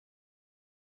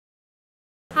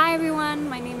Hi everyone,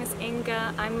 my name is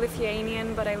Inga. I'm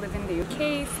Lithuanian but I live in the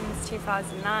UK since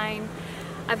 2009.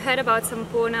 I've heard about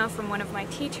Sampoorna from one of my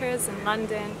teachers in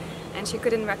London and she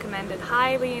couldn't recommend it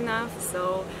highly enough,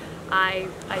 so I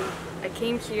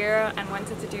came here and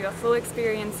wanted to do a full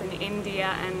experience in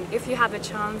India, and if you have a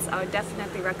chance I would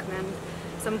definitely recommend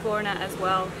Sampoorna as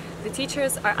well. The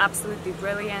teachers are absolutely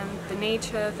brilliant, the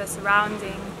nature, the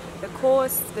surrounding, the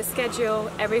course, the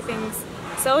schedule, everything's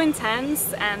so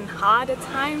intense and hard at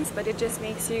times, but it just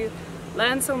makes you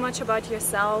learn so much about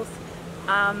yourself.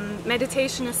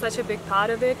 Meditation is such a big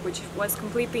part of it, which was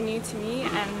completely new to me,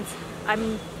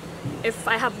 and if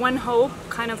I have one hope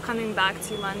kind of coming back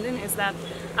to London is that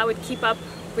I would keep up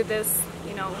with this,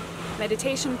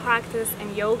 meditation practice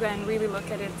and yoga and really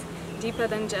look at it deeper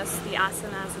than just the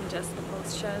asanas and just the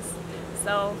postures.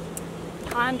 So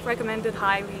can't recommend it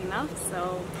highly enough,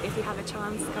 so if you have a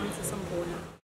chance, come to Sampoorna.